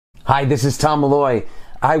Hi, this is Tom Malloy.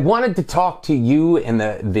 I wanted to talk to you and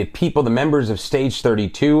the people, the members of Stage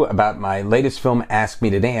 32 about my latest film, Ask Me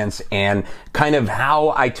to Dance, and kind of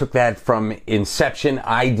how I took that from inception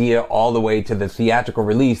idea all the way to the theatrical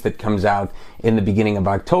release that comes out in the beginning of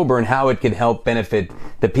October, and how it could help benefit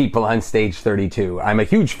the people on Stage 32. I'm a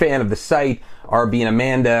huge fan of the site. RB and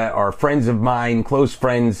Amanda are friends of mine, close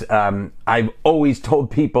friends. I've always told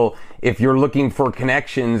people, if you're looking for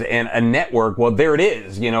connections and a network, well, there it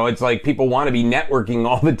is. You know, it's like people want to be networking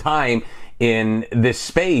all the time in this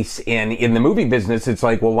space, and in the movie business, it's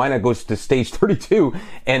like, well, why not go to Stage 32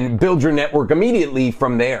 and build your network immediately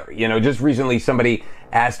from there? You know, just recently somebody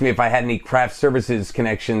asked me if I had any craft services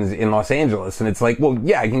connections in Los Angeles, and it's like, well,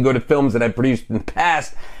 yeah, I can go to films that I've produced in the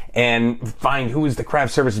past and find who is the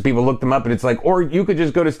craft services people, look them up, and it's like, or you could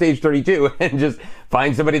just go to Stage 32 and just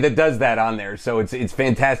find somebody that does that on there. So it's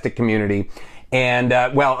fantastic community. And,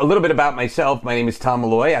 well, a little bit about myself. My name is Tom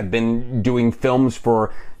Malloy. I've been doing films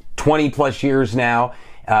for 20 plus years now.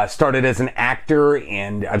 Started as an actor,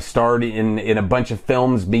 and I've starred in a bunch of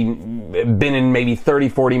films, been in maybe 30,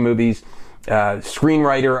 40 movies.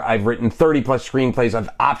 Screenwriter, I've written 30 plus screenplays. I've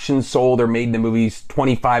optioned, sold, or made the movies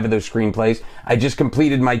 25 of those screenplays. I just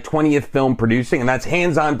completed my 20th film producing, and that's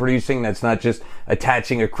hands-on producing. That's not just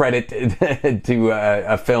attaching a credit to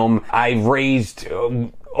a film. I've raised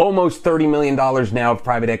almost $30 million now of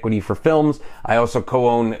private equity for films. I also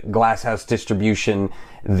co-own Glasshouse Distribution,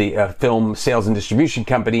 the film sales and distribution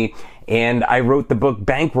company, and I wrote the book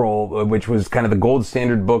Bankroll, which was kind of the gold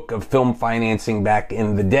standard book of film financing back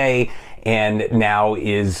in the day, and now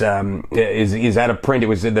is out of print. It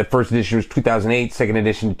was, the first edition was 2008, second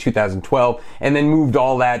edition 2012, and then moved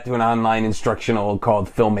all that to an online instructional called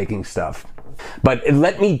Filmmaking Stuff. But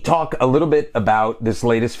let me talk a little bit about this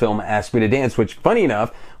latest film, Ask Me to Dance, which, funny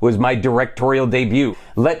enough, was my directorial debut.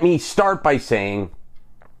 Let me start by saying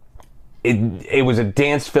it was a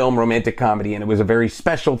dance film, romantic comedy, and it was a very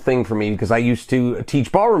special thing for me because I used to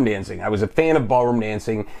teach ballroom dancing. I was a fan of ballroom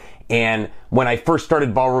dancing, and when I first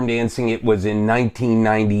started ballroom dancing, it was in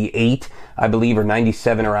 1998, I believe, or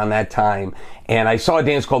 97, around that time. And I saw a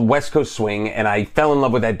dance called West Coast Swing, and I fell in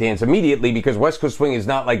love with that dance immediately because West Coast Swing is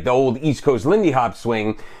not like the old East Coast Lindy Hop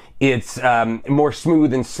swing. It's more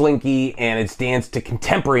smooth and slinky, and it's danced to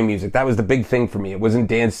contemporary music. That was the big thing for me. It wasn't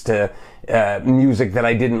danced to music that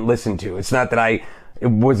I didn't listen to. It's not that I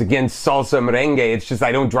was against salsa merengue. It's just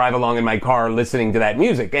I don't drive along in my car listening to that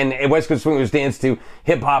music. And West Coast Swing was danced to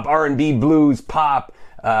hip hop, R&B, blues, pop,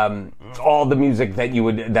 all the music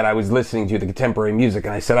that I was listening to, the contemporary music.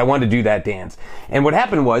 And I said I wanted to do that dance. And what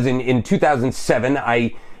happened was in 2007,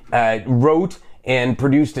 I wrote and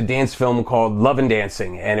produced a dance film called Love and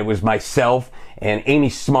Dancing, and it was myself and Amy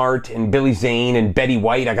Smart and Billy Zane and Betty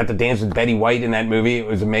White. I got to dance with Betty White in that movie. It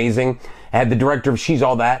was amazing. I had the director of She's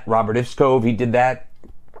All That, Robert Ifskov. He did that.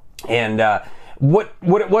 And what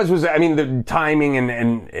it was, I mean, the timing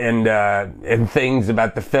and things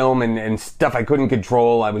about the film and stuff I couldn't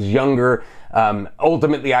control. I was younger.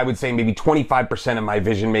 Ultimately, I would say maybe 25% of my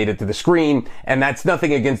vision made it to the screen, and that's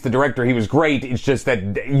nothing against the director. He was great. It's just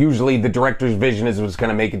that usually the director's vision was going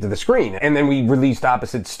to make it to the screen. And then we released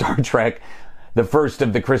opposite Star Trek, the first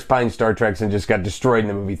of the Chris Pine Star Treks, and just got destroyed in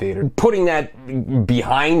the movie theater. Putting that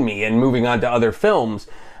behind me and moving on to other films,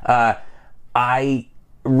 I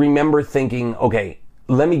remember thinking, okay,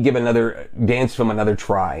 let me give another dance film another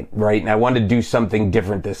try, right? And I wanted to do something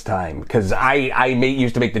different this time, because I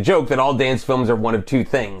used to make the joke that all dance films are one of two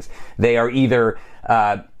things. They are either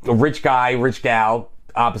a rich guy, rich gal,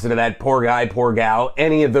 opposite of that, poor guy, poor gal,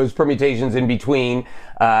 any of those permutations in between.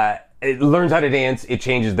 It learns how to dance, it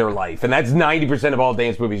changes their life. And that's 90% of all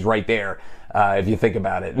dance movies right there, if you think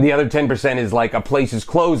about it. And the other 10% is like a place is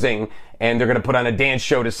closing and they're going to put on a dance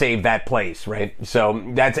show to save that place, right? So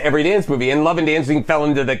that's every dance movie. And Love and Dancing fell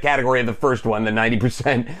into the category of the first one, the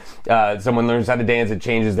 90%. Someone learns how to dance, it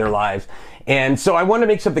changes their lives. And so I wanted to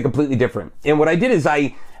make something completely different. And what I did is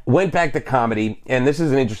I went back to comedy, and this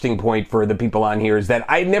is an interesting point for the people on here, is that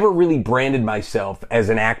I never really branded myself as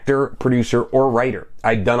an actor, producer, or writer.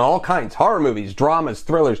 I'd done all kinds, horror movies, dramas,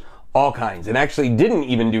 thrillers, all kinds, and actually didn't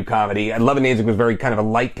even do comedy. Love and Dancing was very kind of a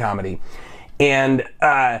light comedy. And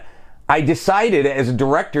I decided as a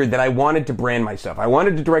director that I wanted to brand myself. I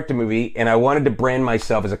wanted to direct a movie, and I wanted to brand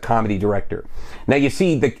myself as a comedy director. Now, you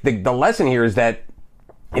see, the lesson here is that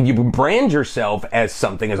if you brand yourself as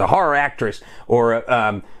something, as a horror actress or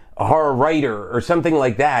a horror writer or something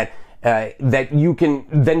like that, that you can,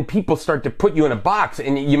 then people start to put you in a box,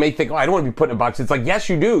 and you may think, oh, I don't want to be put in a box. It's like, yes,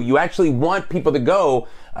 you do. You actually want people to go,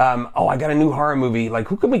 oh, I got a new horror movie. Like,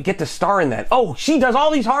 who can we get to star in that? Oh, she does all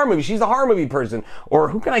these horror movies. She's the horror movie person. Or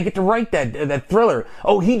who can I get to write that thriller?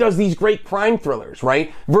 Oh, he does these great crime thrillers,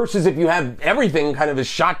 right? Versus if you have everything kind of a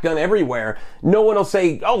shotgun everywhere, no one will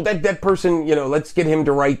say, oh, that person, let's get him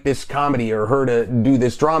to write this comedy or her to do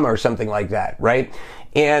this drama or something like that, right?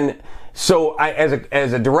 And so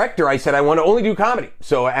as a director, I said, I want to only do comedy.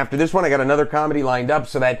 So after this one, I got another comedy lined up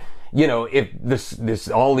so that, if this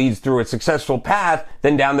all leads through a successful path,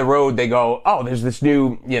 then down the road they go, oh, there's this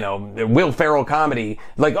new, Will Ferrell comedy.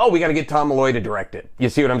 Like, oh, we got to get Tom Malloy to direct it. You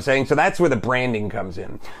see what I'm saying? So that's where the branding comes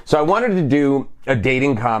in. So I wanted to do a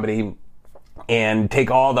dating comedy and take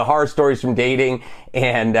all the horror stories from dating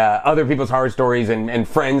and other people's horror stories and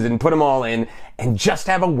friends and put them all in and just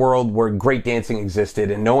have a world where great dancing existed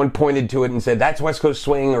and no one pointed to it and said, that's West Coast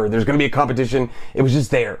Swing or there's going to be a competition. It was just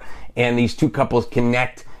there. And these two couples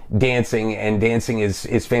connect dancing, and dancing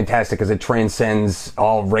is fantastic because it transcends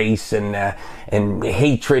all race and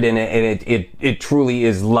hatred, and it truly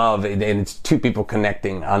is love, and it's two people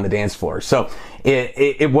connecting on the dance floor. So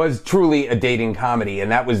it was truly a dating comedy,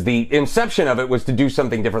 and that was the inception of it, was to do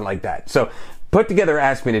something different like that. So put together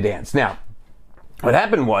Ask Me to Dance. Now, what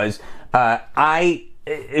happened was I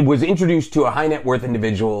was introduced to a high net worth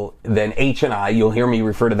individual, then H&I, you'll hear me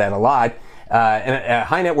refer to that a lot, a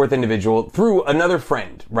high net worth individual through another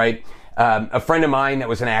friend, right? A friend of mine that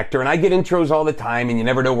was an actor, and I get intros all the time, and you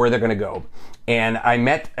never know where they're going to go. And I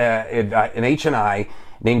met an H&I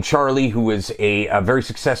named Charlie, who was very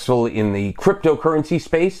successful in the cryptocurrency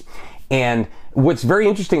space. And what's very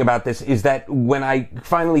interesting about this is that when I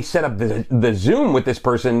finally set up the Zoom with this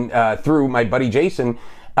person through my buddy Jason,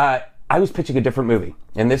 I was pitching a different movie.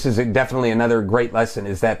 And this is definitely another great lesson,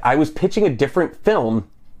 is that I was pitching a different film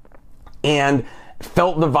and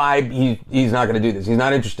felt the vibe, he's not going to do this. He's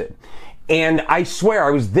not interested. And I swear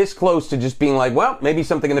I was this close to just being like, well, maybe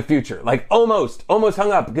something in the future. Like almost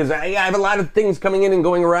hung up, because I have a lot of things coming in and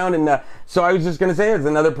going around. And so I was just going to say, it's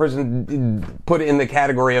another person put in the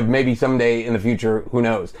category of maybe someday in the future, who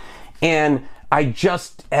knows. And I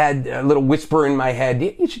just had a little whisper in my head,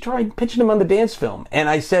 you should try pitching him on the dance film. And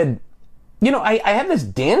I said, I have this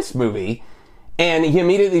dance movie. And he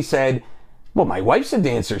immediately said, well, my wife's a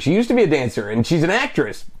dancer. She used to be a dancer, and she's an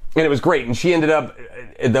actress. And it was great. And she ended up,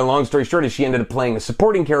 the long story short is she ended up playing a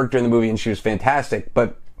supporting character in the movie, and she was fantastic.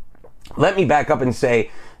 But let me back up and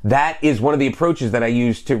say that is one of the approaches that I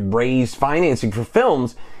use to raise financing for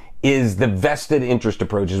films, is the vested interest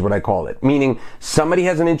approach, is what I call it. Meaning somebody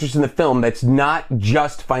has an interest in the film that's not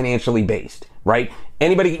just financially based, right?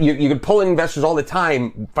 Anybody, you can pull in investors all the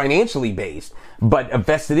time financially based, but a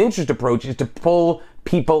vested interest approach is to pull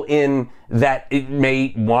people in that it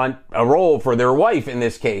may want a role for their wife in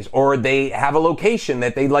this case, or they have a location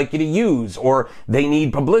that they'd like you to use, or they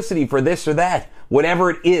need publicity for this or that. Whatever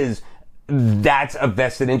it is, that's a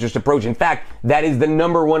vested interest approach. In fact, that is the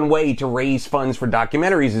number one way to raise funds for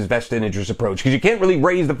documentaries, is vested interest approach. Because you can't really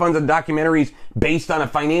raise the funds on documentaries based on a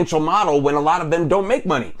financial model when a lot of them don't make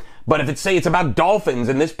money. But if it's about dolphins,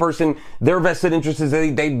 and this person, their vested interest is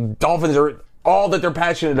dolphins are all that they're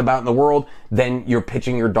passionate about in the world, then you're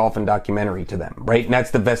pitching your dolphin documentary to them, right? And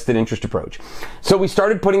that's the vested interest approach. So we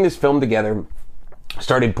started putting this film together,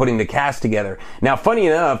 started putting the cast together. Now, funny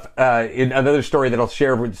enough, another story that I'll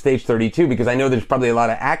share with Stage 32, because I know there's probably a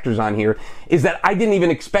lot of actors on here, is that I didn't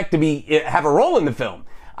even expect to have a role in the film.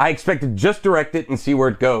 I expected just direct it and see where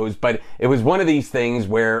it goes, but it was one of these things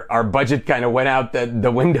where our budget kind of went out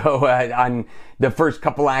the window on the first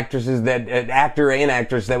couple actresses actor and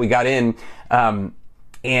actress that we got in. We had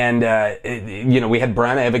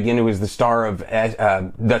Brianna Evigan, who was the star of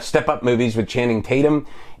the Step Up movies with Channing Tatum,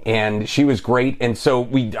 and she was great. And so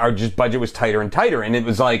our budget was tighter and tighter. And it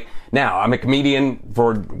was like, now I'm a comedian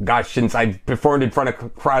since I've performed in front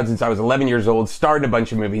of crowds since I was 11 years old, starred in a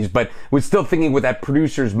bunch of movies, but was still thinking with that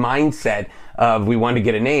producer's mindset of we wanted to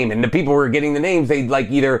get a name. And the people who were getting the names, they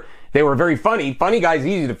were very funny. Funny guy's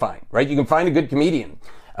easy to find, right? You can find a good comedian,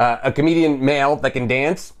 a comedian male that can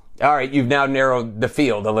dance. All right, you've now narrowed the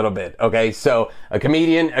field a little bit, okay? So a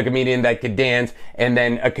comedian that could dance, and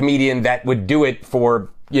then a comedian that would do it for,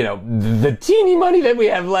 the teeny money that we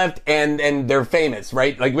have left, and they're famous,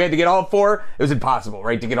 right? Like, we had to get all four. It was impossible,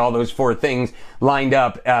 right, to get all those four things lined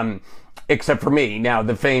up, except for me. Now,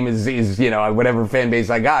 the fame is whatever fan base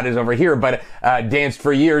I got is over here, but danced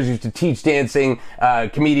for years, used to teach dancing,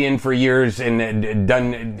 comedian for years, and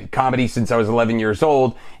done comedy since I was 11 years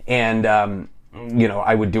old, and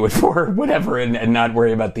I would do it for whatever and not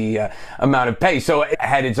worry about the amount of pay. So it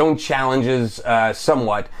had its own challenges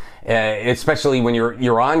somewhat, especially when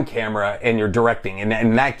you're on camera and you're directing. And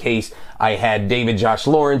in that case, I had David Josh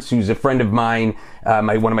Lawrence, who's a friend of mine,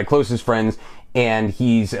 one of my closest friends, and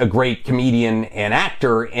he's a great comedian and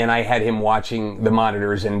actor, and I had him watching the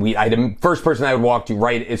monitors, and I had the first person I would walk to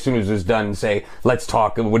right as soon as it was done and say, let's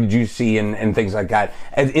talk, what did you see, and things like that,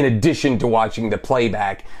 in addition to watching the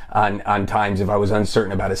playback on times if I was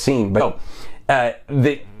uncertain about a scene. But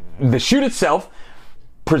the shoot itself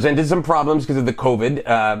presented some problems because of the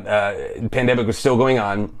COVID pandemic was still going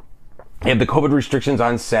on. I had the COVID restrictions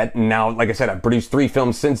on set, and now, like I said, I've produced 3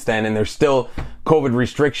 films since then, and there's still COVID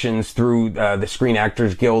restrictions through the Screen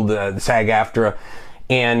Actors Guild, the SAG-AFTRA,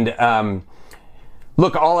 and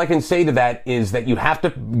look, all I can say to that is that you have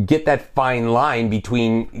to get that fine line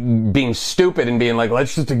between being stupid and being like,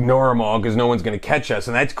 let's just ignore them all because no one's going to catch us,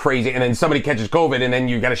 and that's crazy, and then somebody catches COVID, and then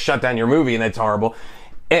you got to shut down your movie, and that's horrible.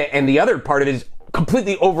 And the other part of it is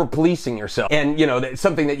completely over-policing yourself. And,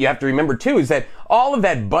 something that you have to remember, too, is that all of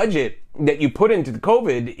that budget that you put into the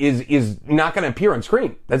COVID is not going to appear on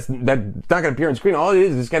screen. That's not going to appear on screen. All it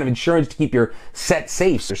is kind of insurance to keep your set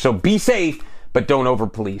safe. So be safe, but don't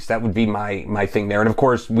over-police. That would be my thing there. And, of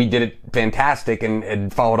course, we did it fantastic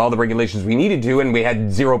and followed all the regulations we needed to, and we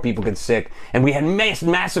had 0 people get sick. And we had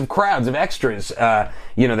massive crowds of extras, that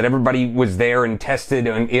everybody was there and tested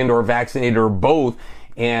and or vaccinated or both,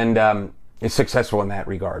 and is successful in that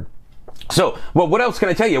regard. So, well, what else can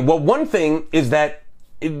I tell you? Well, one thing is that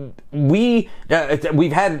we've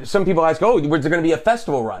had some people ask, oh, was there going to be a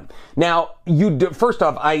festival run? Now, first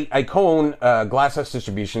off, I co-own Glasshouse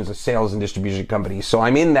Distribution, a sales and distribution company, so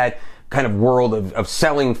I'm in that kind of world of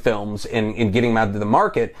selling films and getting them out to the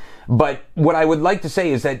market. But what I would like to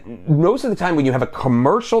say is that most of the time when you have a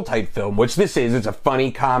commercial type film, which this is, it's a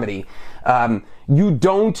funny comedy, you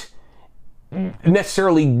don't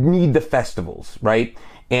necessarily need the festivals, right?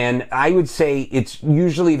 And I would say it's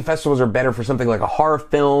usually the festivals are better for something like a horror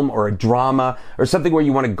film or a drama or something where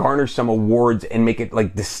you want to garner some awards and make it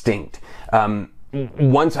like distinct.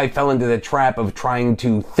 Once I fell into the trap of trying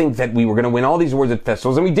to think that we were going to win all these awards at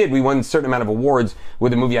festivals, and we did. We won a certain amount of awards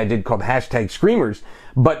with a movie I did called #Screamers,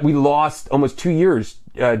 but we lost almost 2 years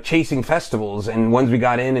chasing festivals, and ones we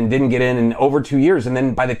got in and didn't get in over 2 years. And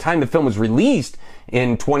then by the time the film was released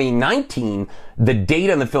in 2019, the date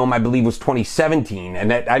on the film, I believe, was 2017.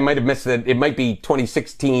 And that I might have missed it. It might be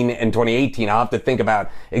 2016 and 2018. I'll have to think about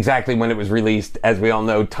exactly when it was released. As we all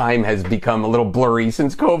know, time has become a little blurry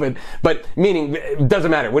since COVID. But meaning, it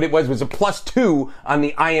doesn't matter. What it was a +2 on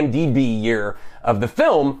the IMDb year of the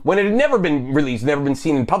film when it had never been released, never been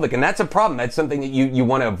seen in public. And that's a problem. That's something that you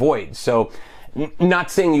want to avoid. So, not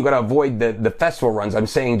saying you got to avoid the festival runs. I'm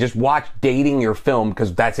saying just watch dating your film,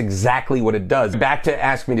 because that's exactly what it does. Back to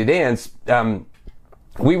Ask Me to Dance,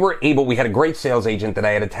 we had a great sales agent that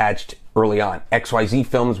I had attached early on. XYZ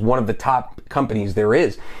Films, one of the top companies there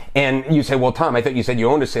is. And you say, well, Tom, I thought you said you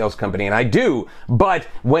owned a sales company, and I do. But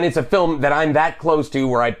when it's a film that I'm that close to,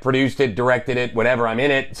 where I produced it, directed it, whatever, I'm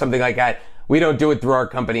in it, something like that, we don't do it through our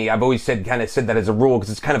company. I've always said that as a rule, because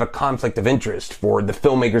it's kind of a conflict of interest for the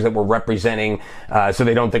filmmakers that we're representing, so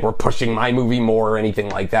they don't think we're pushing my movie more or anything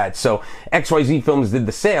like that. So XYZ Films did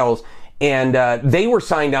the sales, and they were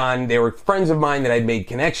signed on. They were friends of mine that I'd made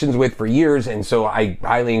connections with for years, and so I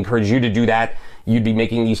highly encourage you to do that. You'd be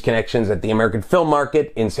making these connections at the American Film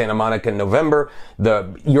Market in Santa Monica in November,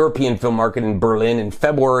 the European Film Market in Berlin in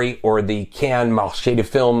February, or the Cannes Marché de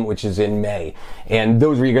Film, which is in May. And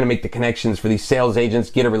those are where you're going to make the connections for these sales agents,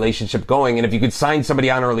 get a relationship going. And if you could sign somebody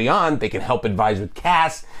on early on, they can help advise with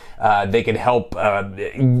casts. They can help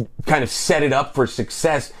kind of set it up for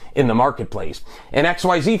success in the marketplace. And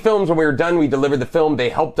XYZ Films, when we were done, we delivered the film. They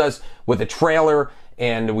helped us with a trailer,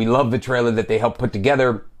 and we love the trailer that they helped put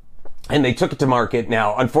together. And they took it to market.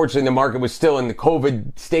 Now, unfortunately, the market was still in the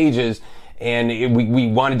COVID stages, and we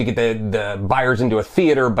wanted to get the buyers into a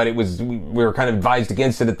theater, but we were kind of advised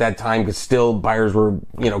against it at that time, because still buyers were,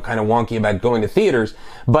 kind of wonky about going to theaters.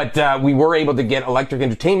 But we were able to get Electric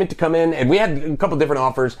Entertainment to come in, and we had a couple different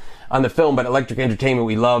offers on the film, but Electric Entertainment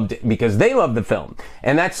we loved because they loved the film.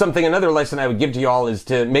 And that's something, another lesson I would give to y'all, is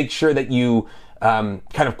to make sure that you kind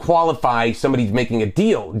of qualify somebody's making a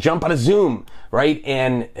deal. Jump on a Zoom, right?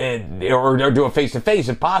 Or do a face-to-face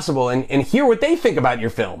if possible, and hear what they think about your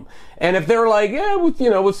film. And if they're like, yeah, we'll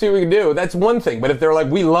see what we can do, that's one thing. But if they're like,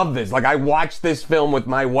 we love this, like I watched this film with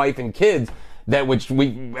my wife and kids, which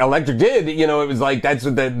Electric did, it was like, that's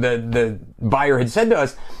what the buyer had said to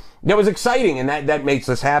us. That was exciting, and that makes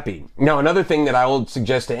us happy. Now, another thing that I will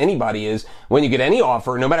suggest to anybody is, when you get any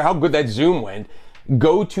offer, no matter how good that Zoom went,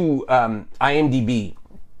 go to IMDb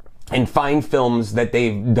and find films that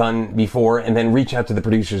they've done before, and then reach out to the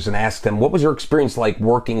producers and ask them, what was your experience like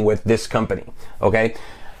working with this company? Okay?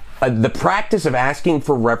 The practice of asking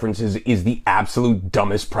for references is the absolute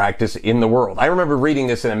dumbest practice in the world. I remember reading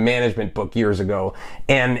this in a management book years ago,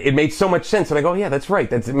 and it made so much sense. And I go, yeah, that's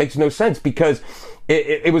right. It makes no sense, because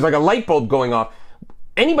it was like a light bulb going off.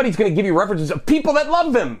 Anybody's going to give you references of people that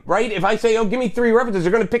love them, right? If I say, oh, give me 3 references,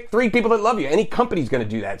 they're going to pick 3 people that love you. Any company's going to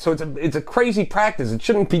do that. So it's a crazy practice. It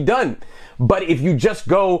shouldn't be done. But if you just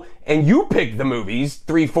go and you pick the movies,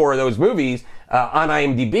 3, 4 of those movies, on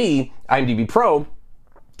IMDb Pro,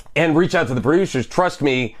 and reach out to the producers, trust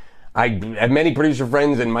me, I have many producer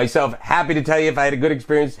friends and myself, happy to tell you if I had a good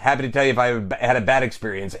experience, happy to tell you if I had a bad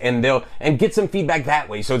experience, and get some feedback that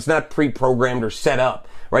way. So it's not pre-programmed or set up,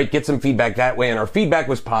 right? Get some feedback that way, and our feedback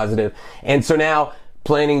was positive. And so now,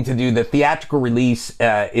 planning to do the theatrical release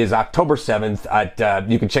is October 7th.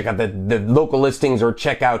 You can check out the local listings, or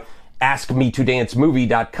check out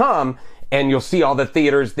askmetodancemovie.com, and you'll see all the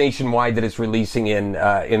theaters nationwide that it's releasing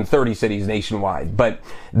in 30 cities nationwide. But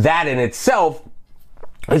that in itself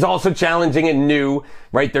is also challenging and new,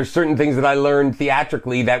 right? There's certain things that I learned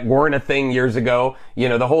theatrically that weren't a thing years ago. You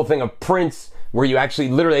know, the whole thing of prints, where you actually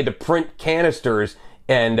literally had to print canisters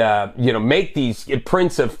and, make these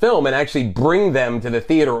prints of film and actually bring them to the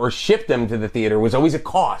theater or ship them to the theater, was always a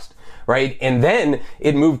cost, right? And then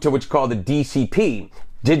it moved to what's called a DCP.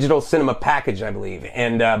 Digital Cinema Package, I believe.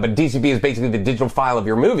 And, but DCP is basically the digital file of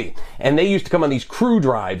your movie. And they used to come on these crew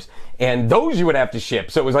drives, and those you would have to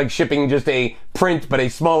ship. So it was like shipping just a print, but a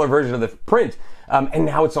smaller version of the print. And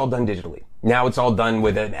now it's all done digitally. Now it's all done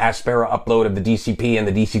with an Aspera upload of the DCP, and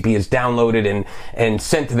the DCP is downloaded and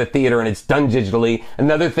sent to the theater, and it's done digitally.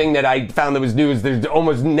 Another thing that I found that was new is there's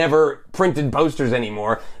almost never printed posters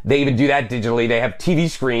anymore. They even do that digitally. They have TV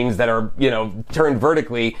screens that are, turned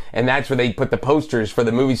vertically, and that's where they put the posters for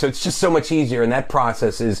the movie. So it's just so much easier, and that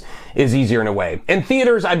process is easier in a way. And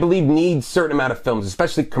theaters, I believe, need certain amount of films,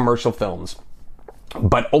 especially commercial films.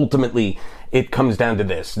 But ultimately, it comes down to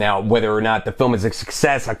this. Now, whether or not the film is a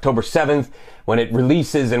success, October 7th, when it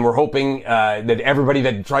releases, and we're hoping that everybody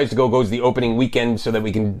that tries to go goes the opening weekend, so that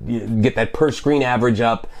we can get that per screen average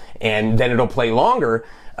up, and then it'll play longer,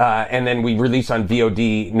 and then we release on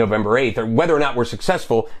VOD November 8th. Or whether or not we're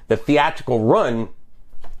successful, the theatrical run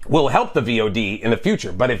will help the VOD in the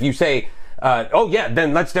future. But if you say,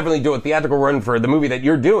 then let's definitely do a theatrical run for the movie that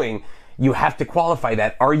you're doing, you have to qualify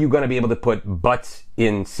that. Are you going to be able to put butts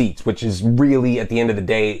in seats? Which is really, at the end of the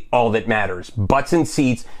day, all that matters. Butts in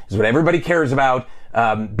seats is what everybody cares about,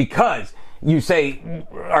 because you say,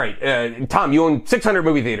 all right, Tom, you own 600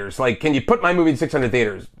 movie theaters. Like, can you put my movie in 600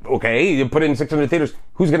 theaters? Okay, you put it in 600 theaters.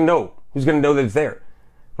 Who's going to know? Who's going to know that it's there?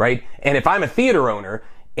 Right? And if I'm a theater owner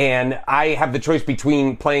and I have the choice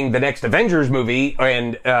between playing the next Avengers movie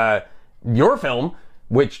and your film,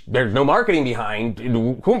 which there's no marketing behind,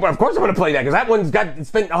 of course I'm going to play that, because that one's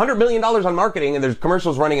spent $100 million on marketing, and there's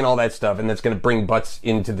commercials running and all that stuff, and that's going to bring butts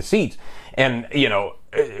into the seats. And,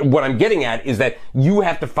 what I'm getting at is that you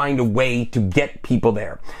have to find a way to get people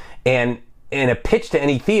there. And in a pitch to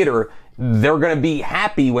any theater, they're going to be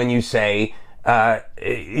happy when you say,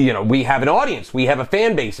 we have an audience, we have a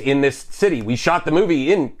fan base in this city, we shot the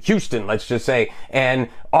movie in Houston, let's just say, and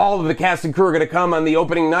all of the cast and crew are going to come on the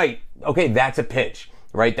opening night. Okay, that's a pitch.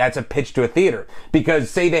 Right? That's a pitch to a theater. Because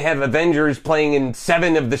say they have Avengers playing in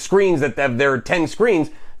 7 of the screens that have their 10 screens,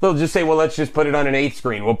 they'll just say, well, let's just put it on an 8th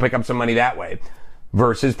screen. We'll pick up some money that way.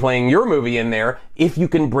 Versus playing your movie in there if you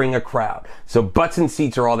can bring a crowd. So butts and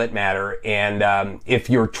seats are all that matter. And if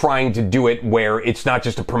you're trying to do it where it's not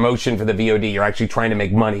just a promotion for the VOD, you're actually trying to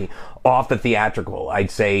make money off the theatrical,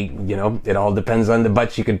 I'd say, it all depends on the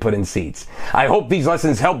butts you can put in seats. I hope these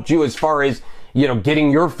lessons helped you as far as getting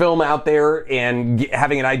your film out there and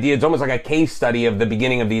having an idea. It's almost like a case study of the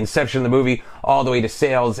beginning of the inception of the movie all the way to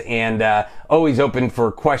sales, and always open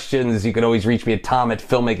for questions. You can always reach me at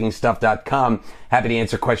tom@filmmakingstuff.com. Happy to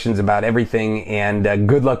answer questions about everything, and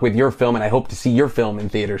good luck with your film, and I hope to see your film in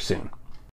theaters soon.